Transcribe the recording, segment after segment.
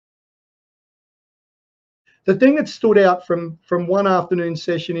the thing that stood out from one afternoon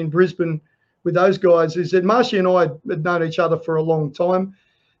session in Brisbane with those guys is that Marshy and I had known each other for a long time.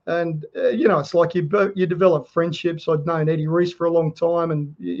 And, it's like you develop friendships. I'd known Eddie Reese for a long time,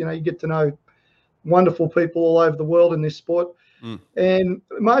 and, you get to know wonderful people all over the world in this sport. And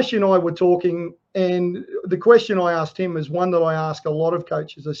Marshy and I were talking, and the question I asked him is one that I ask a lot of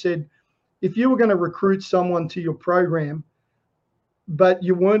coaches. I said, if you were going to recruit someone to your program, but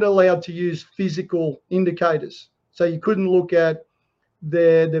you weren't allowed to use physical indicators, so you couldn't look at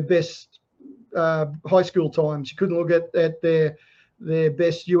their best high school times, you couldn't look at their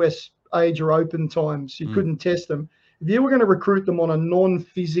best US age or open times, you couldn't test them. If you were going to recruit them on a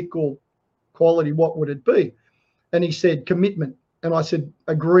non-physical quality, what would it be? And he said, commitment. And I said,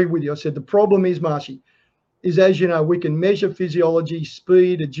 agree with you. I said, the problem is, Marshy, is, as you know, we can measure physiology,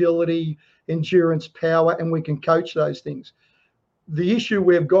 speed, agility, endurance, power, and we can coach those things. The issue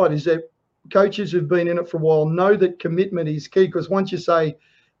we've got is that coaches who've been in it for a while know that commitment is key, because once you say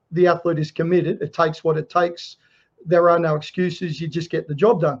the athlete is committed, it takes what it takes. There are no excuses. You just get the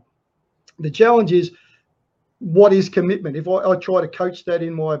job done. The challenge is, what is commitment? If I try to coach that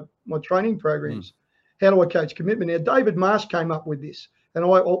in my training programs, how do I coach commitment? Now, David Marsh came up with this, and I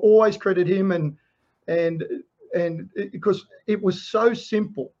always credit him, and because it was so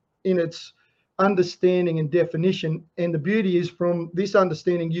simple in its understanding and definition. And the beauty is, from this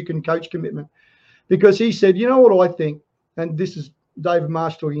understanding, you can coach commitment, because he said, you know what I think, and this is David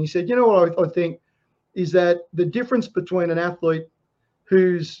Marsh talking. He said, you know what I think is that the difference between an athlete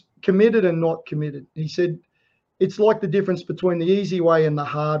who's committed and not committed, he said, it's like the difference between the easy way and the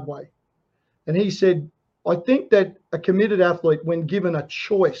hard way. And he said, I think that a committed athlete, when given a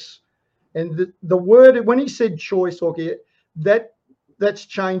choice, and the word, when he said choice, okay, that's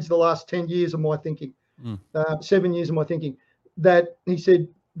changed the last 10 years of my thinking, 7 years of my thinking, that he said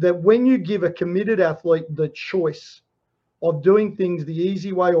that when you give a committed athlete the choice of doing things the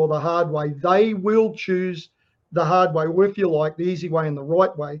easy way or the hard way, they will choose the hard way, or if you like, the easy way and the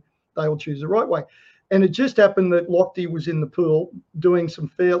right way, they will choose the right way. And it just happened that Lochte was in the pool doing some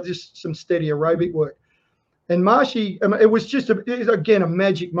steady aerobic work. And Marshy, it was again a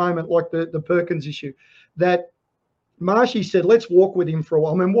magic moment, like the Perkins issue, that Marshy said, let's walk with him for a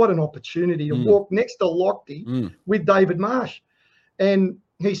while. I mean, what an opportunity to walk next to Lochte with David Marsh. And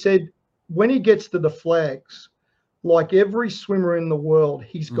he said, when he gets to the flags, like every swimmer in the world,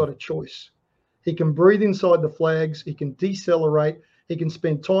 he's got a choice. He can breathe inside the flags. He can decelerate. He can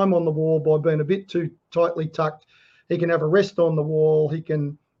spend time on the wall by being a bit too tightly tucked. He can have a rest on the wall. He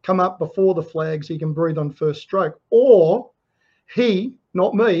can come up before the flags. He can breathe on first stroke. Or he,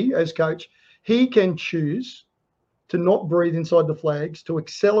 not me as coach, he can choose to not breathe inside the flags, to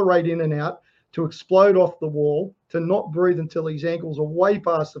accelerate in and out, to explode off the wall, to not breathe until his ankles are way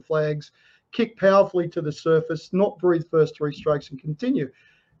past the flags, kick powerfully to the surface, not breathe first 3 strokes, and continue.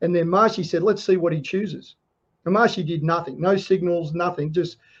 And then Marshy said, let's see what he chooses. And Marshy did nothing, no signals, nothing,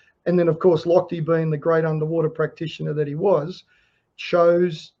 just, and then of course Lochte, being the great underwater practitioner that he was,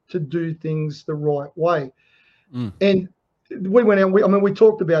 chose to do things the right way. And we went out, we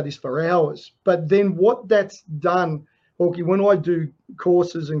talked about this for hours, but then what that's done, Hawkie, when I do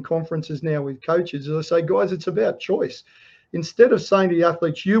courses and conferences now with coaches, is I say, guys, it's about choice. Instead of saying to the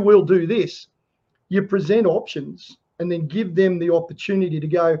athletes, you will do this, you present options and then give them the opportunity to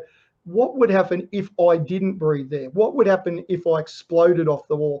go, what would happen if I didn't breathe there? What would happen if I exploded off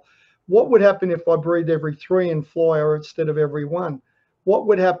the wall? What would happen if I breathed every 3 and fly instead of every 1? What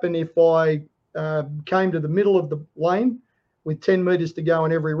would happen if I came to the middle of the lane with 10 meters to go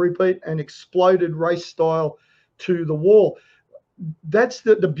in every repeat and exploded race style to the wall? That's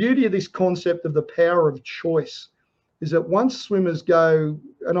the beauty of this concept of the power of choice, is that once swimmers go,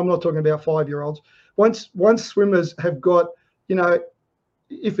 and I'm not talking about 5-year-olds, once swimmers have got,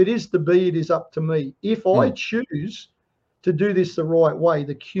 if it is to be, it is up to me. If I choose to do this the right way,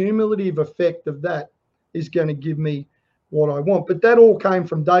 the cumulative effect of that is going to give me what I want. But that all came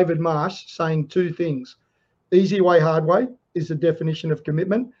from David Marsh saying 2 things. Easy way, hard way is the definition of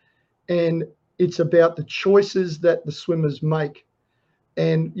commitment. And it's about the choices that the swimmers make.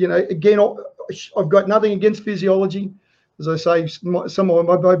 And, again, I've got nothing against physiology. As I say, some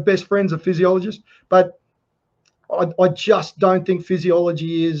of my best friends are physiologists, but I just don't think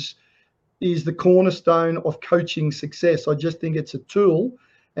physiology is the cornerstone of coaching success. I just think it's a tool.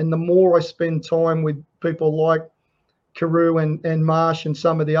 And the more I spend time with people like Carew and Marsh and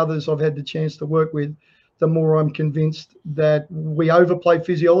some of the others I've had the chance to work with, the more I'm convinced that we overplay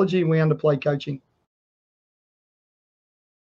physiology and we underplay coaching.